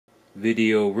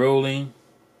Video rolling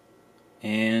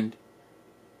and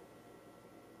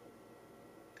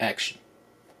action.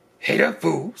 Hate up,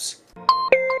 fools.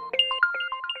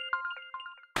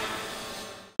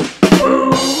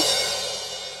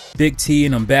 Big T,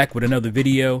 and I'm back with another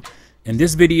video. In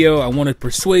this video, I want to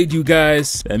persuade you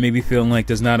guys that maybe feeling like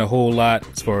there's not a whole lot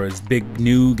as far as big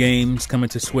new games coming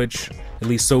to Switch, at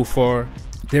least so far.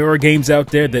 There are games out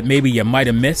there that maybe you might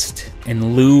have missed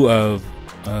in lieu of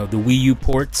the Wii U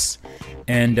ports.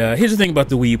 And here's the thing about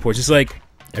the Wii U ports. It's like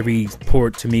every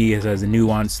port to me has a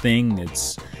nuanced thing.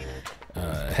 It's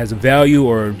has a value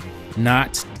or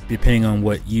not, depending on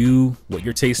what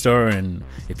your tastes are, and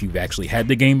if you've actually had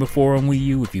the game before on Wii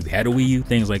U, if you've had a Wii U,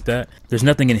 things like that. There's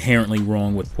nothing inherently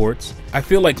wrong with ports. I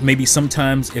feel like maybe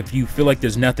sometimes if you feel like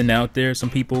there's nothing out there, some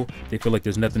people, they feel like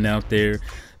there's nothing out there,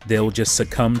 they'll just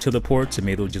succumb to the ports, and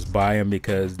maybe they'll just buy them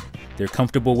because they're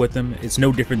comfortable with them. It's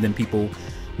no different than people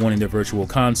wanting their virtual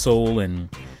console and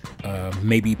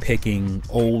maybe picking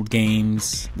old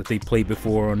games that they played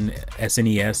before on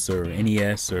SNES or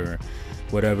NES or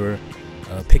whatever,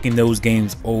 picking those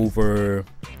games over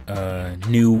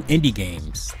new indie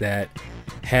games that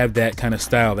have that kind of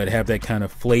style, that have that kind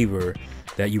of flavor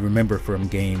that you remember from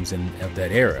games of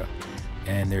that era.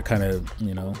 And they're kind of,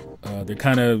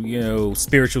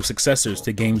 spiritual successors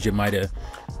to games you might have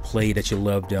played that you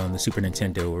loved on the Super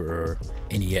Nintendo or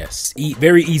NES.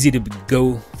 Very easy to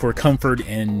go for comfort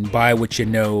and buy what you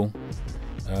know,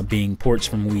 being ports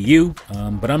from Wii U,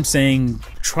 but I'm saying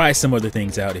try some other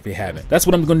things out if you haven't. That's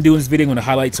what I'm going to do in this video. I'm going to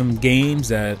highlight some games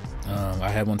that I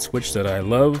have on Switch that I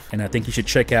love and I think you should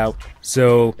check out.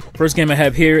 So first game I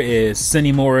have here is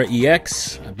Cinemora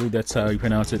EX. I believe that's how you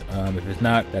pronounce it. If it's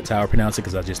not, that's how I pronounce it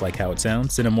because I just like how it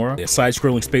sounds. Cinemora, a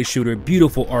side-scrolling space shooter,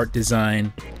 beautiful art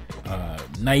design,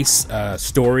 nice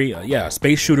story. Yeah, a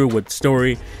space shooter with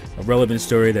story, a relevant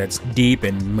story that's deep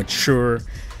and mature.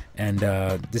 And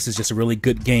this is just a really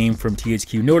good game from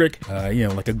THQ Nordic,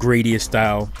 like a Gradius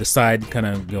style, the side kind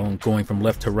of going from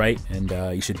left to right, and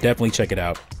you should definitely check it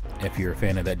out if you're a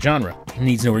fan of that genre.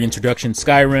 Needs no introduction.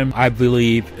 Skyrim, I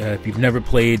believe, if you've never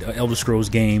played an Elder Scrolls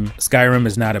game, Skyrim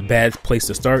is not a bad place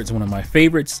to start. It's one of my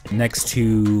favorites, next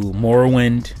to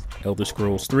Morrowind, Elder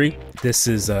Scrolls 3. This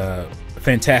is a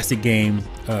fantastic game,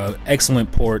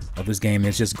 excellent port of this game.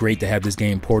 It's just great to have this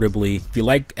game portably. If you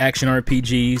like action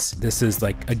RPGs, this is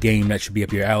like a game that should be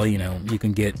up your alley. You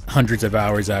can get hundreds of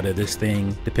hours out of this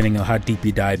thing depending on how deep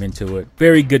you dive into it.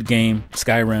 Very good game,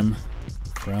 Skyrim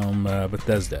from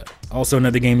Bethesda. Also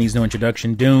another game needs no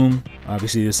introduction, Doom.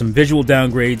 Obviously there's some visual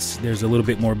downgrades, there's a little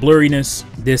bit more blurriness.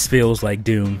 This feels like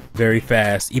Doom, very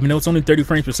fast. Even though it's only 30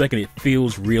 frames per second, it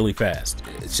feels really fast.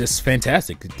 It's just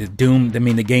fantastic. The Doom,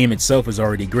 the game itself is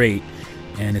already great,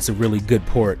 and it's a really good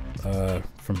port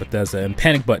from Bethesda. And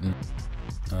Panic Button,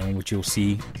 which you'll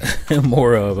see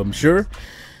more of, I'm sure.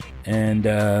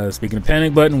 And speaking of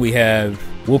Panic Button, we have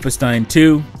Wolfenstein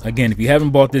 2. Again, if you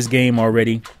haven't bought this game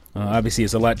already, obviously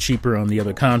it's a lot cheaper on the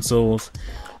other consoles,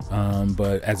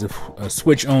 but as a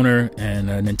Switch owner and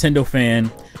a Nintendo fan,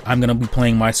 I'm going to be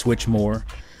playing my Switch more,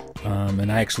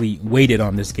 and I actually waited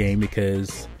on this game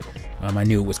because I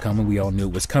knew it was coming. We all knew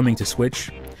it was coming to Switch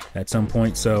at some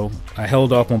point, so I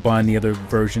held off on buying the other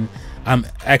version. I'm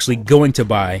actually going to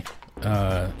buy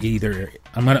I'm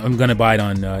going to buy it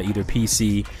on either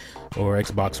PC or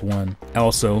Xbox One,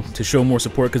 also to show more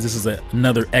support, because this is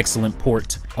another excellent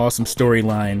port. Awesome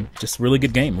storyline, just really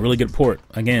good game, really good port.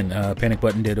 Again, Panic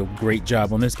Button did a great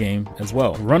job on this game as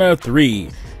well. Runner 3.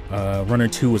 Runner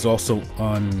 2 was also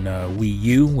on Wii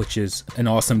U, which is an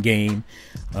awesome game.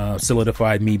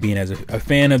 Solidified me being as a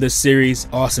fan of this series.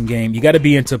 Awesome game. You got to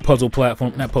be into not puzzle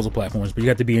platforms, but you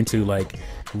got to be into like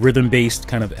rhythm-based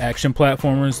kind of action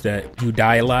platformers that you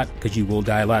die a lot, because you will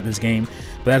die a lot in this game.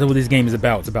 But that's what this game is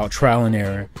about. It's about trial and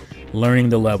error, learning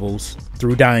the levels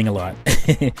through dying a lot.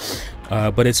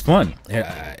 But it's fun.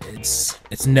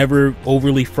 It's never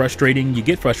overly frustrating. You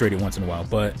get frustrated once in a while,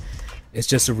 but it's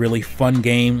just a really fun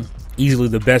game. Easily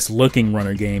the best looking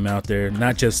runner game out there,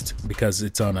 not just because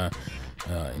it's on a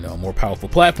more powerful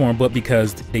platform, but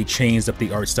because they changed up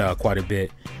the art style quite a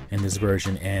bit in this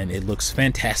version, and it looks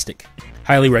fantastic.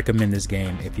 Highly recommend this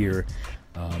game if you're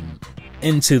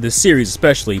into the series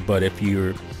especially, but if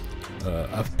you're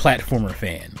a platformer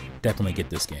fan, definitely get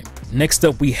this game. Next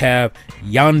up we have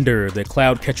Yonder, the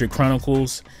Cloudcatcher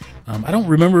Chronicles. I don't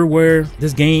remember where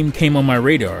this game came on my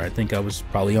radar. I think I was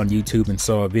probably on YouTube and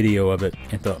saw a video of it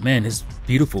and thought, man, it's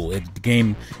beautiful. The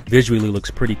game visually looks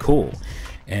pretty cool.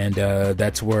 And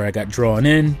that's where I got drawn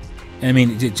in. I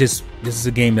mean, this is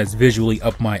a game that's visually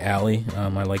up my alley. I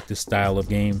like this style of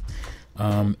game.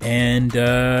 And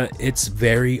it's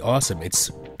very awesome.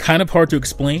 It's kind of hard to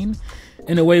explain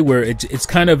in a way where it's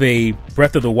kind of a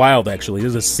Breath of the Wild. Actually,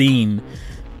 there's a scene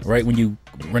right when you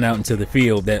run out into the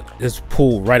field that is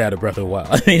pulled right out of Breath of the Wild.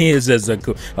 I mean, it is as a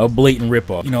blatant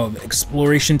ripoff. You know,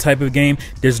 exploration type of game.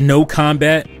 There's no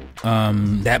combat.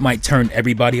 That might turn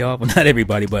everybody off. Well, not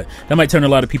everybody, but that might turn a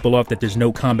lot of people off that there's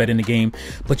no combat in the game.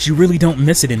 But you really don't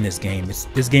miss it in this game.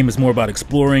 This game is more about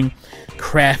exploring,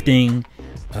 crafting,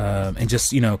 and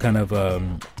just, you know, kind of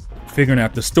figuring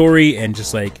out the story and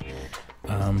just like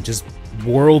just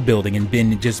world building and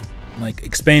been just like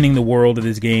expanding the world of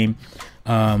this game.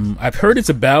 I've heard it's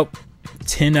about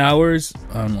 10 hours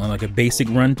on like a basic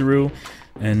run through,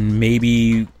 and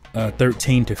maybe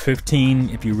 13 to 15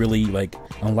 if you really like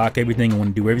unlock everything and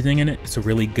want to do everything in it. It's a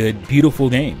really good, beautiful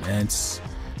game, and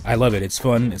I love it. It's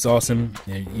fun. It's awesome.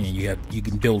 You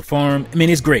can build farm. I mean,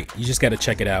 it's great. You just got to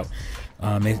check it out.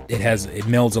 It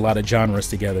melds a lot of genres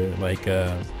together. Like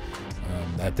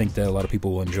I think that a lot of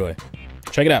people will enjoy.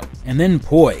 Check it out. And then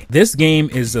Poi. This game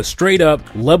is a straight up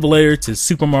love letter to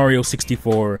Super Mario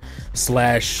 64 /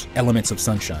 Elements of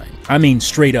Sunshine. I mean,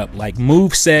 straight up, like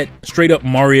straight up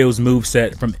Mario's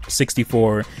moveset from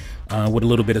 64 with a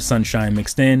little bit of Sunshine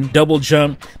mixed in. Double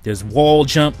jump, there's wall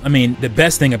jump. I mean, the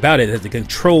best thing about it is the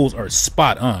controls are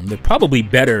spot on. They're probably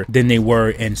better than they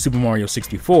were in Super Mario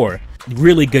 64.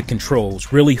 Really good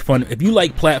controls, really fun. If you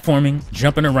like platforming,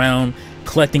 jumping around,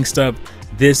 collecting stuff,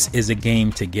 this is a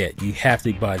game to get. You have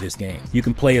to buy this game. You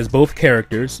can play as both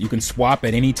characters. You can swap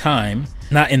at any time.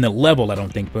 Not in the level, I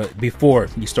don't think, but before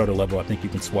you start a level, I think you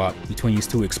can swap between these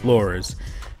two explorers.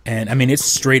 And I mean, it's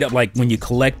straight up like when you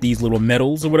collect these little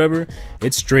medals or whatever,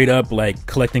 it's straight up like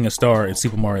collecting a star in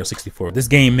Super Mario 64. This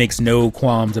game makes no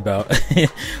qualms about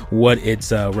what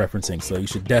it's referencing. So you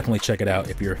should definitely check it out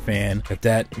if you're a fan. If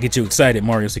that gets you excited,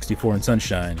 Mario 64 and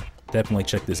Sunshine, definitely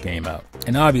check this game out.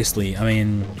 And obviously, I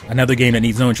mean, another game that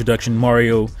needs no introduction,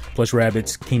 Mario plus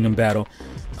Rabbids Kingdom Battle.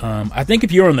 I think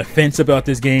if you're on the fence about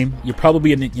this game, you're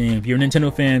probably, if you're a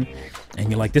Nintendo fan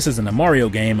and you're like, this isn't a Mario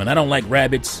game and I don't like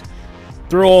Rabbids,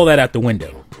 throw all that out the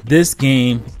window. This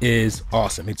game is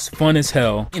awesome. It's fun as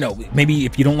hell. You know, maybe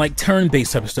if you don't like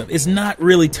turn-based type of stuff, it's not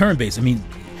really turn-based. I mean,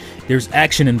 there's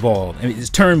action involved. I mean, it's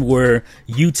turn where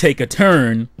you take a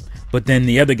turn, but then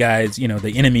the other guys, you know,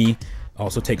 the enemy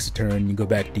also takes a turn, you go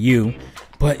back to you.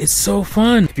 But it's so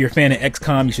fun. If you're a fan of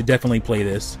XCOM, you should definitely play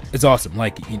this. It's awesome.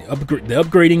 Like, you know, the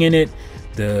upgrading in it,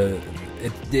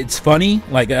 it's funny.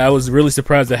 Like, I was really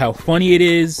surprised at how funny it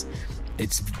is.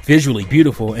 It's visually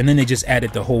beautiful. And then they just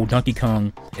added the whole Donkey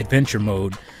Kong Adventure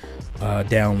mode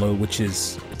download, which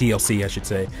is DLC, I should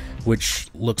say, which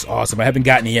looks awesome. I haven't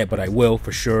gotten it yet, but I will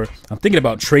for sure. I'm thinking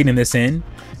about trading this in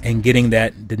and getting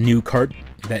the new cart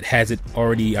that has it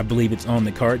already. I believe it's on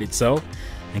the cart itself,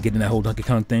 and getting that whole Donkey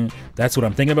Kong thing. That's what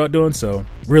I'm thinking about doing. So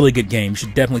really good game. You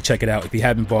should definitely check it out if you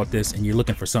haven't bought this and you're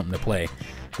looking for something to play.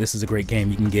 This is a great game.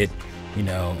 You can get, you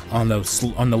know, on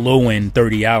the low end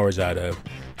 30 hours out of,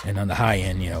 and on the high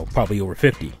end, you know, probably over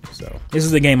 50. So this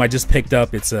is a game I just picked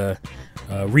up. It's a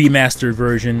remastered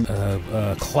version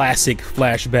of classic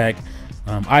Flashback.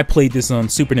 I played this on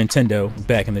Super Nintendo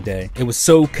back in the day. It was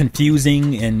so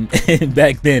confusing and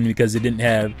back then because it didn't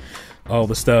have all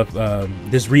the stuff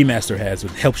this remaster has.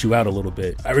 It helps you out a little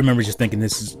bit. I remember just thinking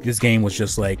this game was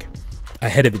just like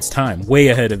ahead of its time, way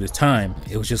ahead of its time.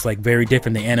 It was just like very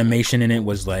different. The animation in it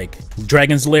was like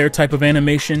Dragon's Lair type of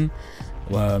animation.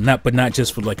 Not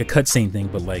just for like a cutscene thing,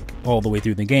 but like all the way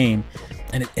through the game.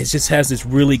 And it just has this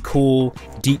really cool,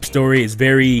 deep story. It's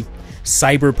very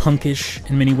cyberpunkish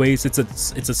in many ways. It's a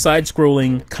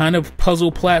side-scrolling kind of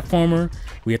puzzle platformer.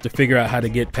 We have to figure out how to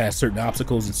get past certain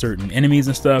obstacles and certain enemies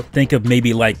and stuff. Think of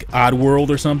maybe like Oddworld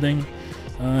or something.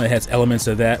 It has elements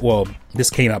of that. Well, this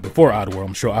came out before Oddworld.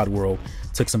 I'm sure Oddworld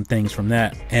took some things from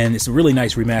that. And it's a really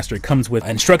nice remaster. It comes with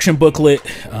an instruction booklet,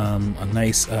 a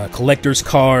nice collector's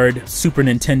card, Super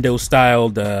Nintendo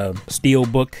styled steel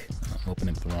book. I'm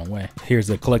opening it the wrong way. Here's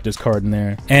the collector's card in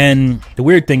there. And the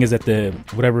weird thing is that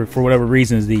for whatever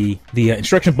reasons, the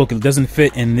instruction booklet doesn't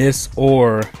fit in this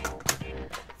or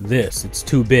this. It's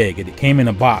too big. It came in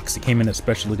a box. It came in a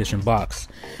special edition box.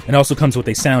 It also comes with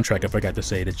a soundtrack, I forgot to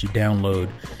say, that you download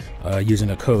using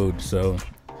a code. So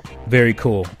very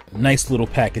cool. Nice little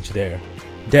package there.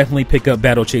 Definitely pick up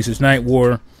Battle Chasers Night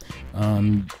War.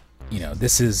 You know,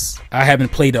 I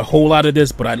haven't played a whole lot of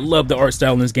this, but I love the art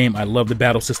style in this game. I love the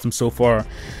battle system so far.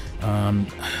 I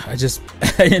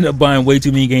ended up buying way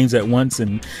too many games at once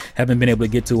and haven't been able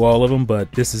to get to all of them,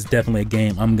 but this is definitely a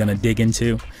game I'm gonna dig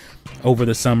into over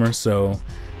the summer. So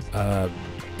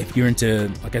if you're into,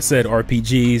 like I said,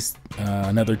 RPGs,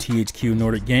 another THQ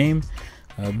Nordic game,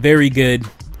 very good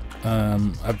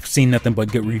I've seen nothing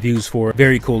but good reviews for it.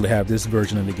 Very cool to have this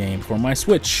version of the game for my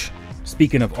Switch.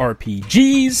 Speaking of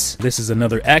RPGs, this is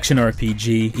another action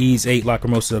RPG, Ys 8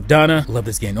 Lacrimosa of Dana. Love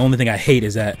this game. The only thing I hate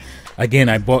is that, again,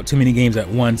 I bought too many games at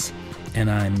once, and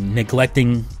I'm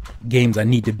neglecting games I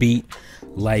need to beat,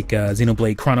 like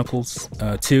Xenoblade Chronicles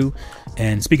 2.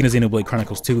 And speaking of Xenoblade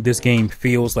Chronicles 2, this game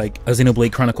feels like a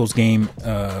Xenoblade Chronicles game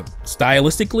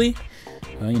stylistically.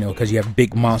 You know, because you have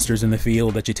big monsters in the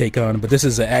field that you take on. But this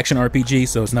is an action RPG,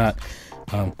 so it's not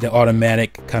the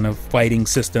automatic kind of fighting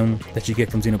system that you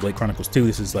get from Xenoblade Chronicles 2.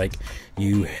 This is like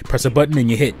you press a button and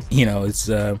you hit. You know, it's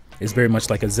very much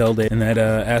like a Zelda in that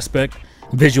aspect.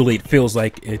 Visually, it feels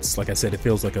like it's, like I said, it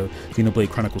feels like a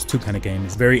Xenoblade Chronicles 2 kind of game.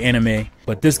 It's very anime,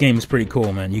 but this game is pretty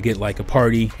cool, man. You get like a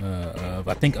party of,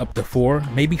 I think, up to 4,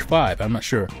 maybe 5. I'm not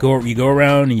sure. You go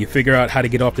around and you figure out how to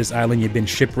get off this island. You've been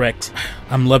shipwrecked.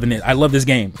 I'm loving it. I love this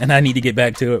game, and I need to get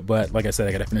back to it. But like I said,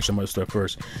 I gotta finish some other stuff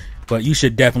first. But you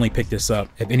should definitely pick this up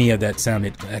if any of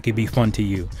that could be fun to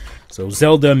you. So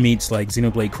Zelda meets like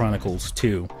Xenoblade Chronicles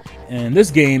 2. And this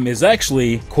game is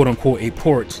actually quote unquote a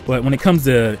port, but when it comes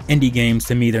to indie games,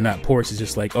 to me they're not ports. It's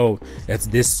just like, oh, that's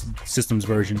this system's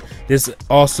version. This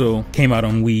also came out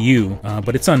on Wii U,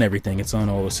 but it's on everything. It's on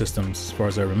all the systems as far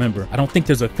as I remember. I don't think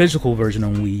there's a physical version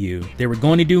on Wii U. They were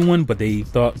going to do one, but they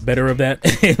thought better of that.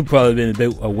 It would probably been a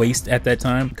bit a waste at that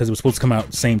time because it was supposed to come out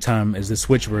at the same time as the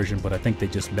Switch version, but I think they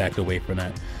just backed away from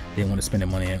that. They didn't want to spend the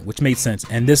money on it, which made sense.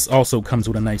 And this also comes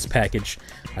with a nice package.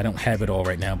 I don't have it all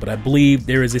right now, but I believe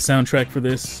there is a soundtrack for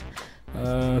this.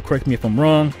 Correct me if I'm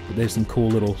wrong, but there's some cool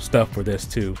little stuff for this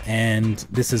too. And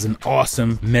this is an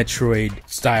awesome Metroid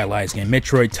stylized game,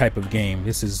 Metroid type of game.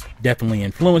 This is definitely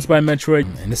influenced by Metroid,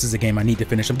 and this is a game I need to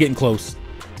finish. I'm getting close.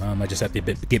 I just have to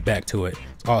get back to it.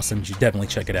 It's awesome. You should definitely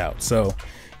check it out. So,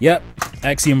 yep,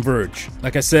 Axiom Verge.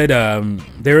 Like I said,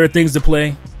 there are things to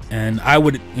play. And I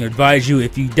would advise you,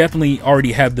 if you definitely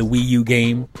already have the Wii U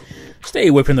game, stay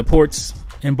away from the ports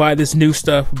and buy this new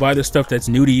stuff. Buy the stuff that's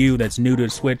new to you, that's new to the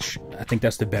Switch. I think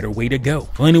that's the better way to go.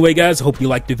 Well, anyway, guys, I hope you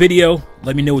liked the video.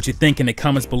 Let me know what you think in the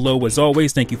comments below. As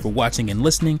always, thank you for watching and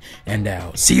listening, and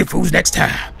I'll see you fools next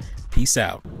time. Peace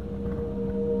out.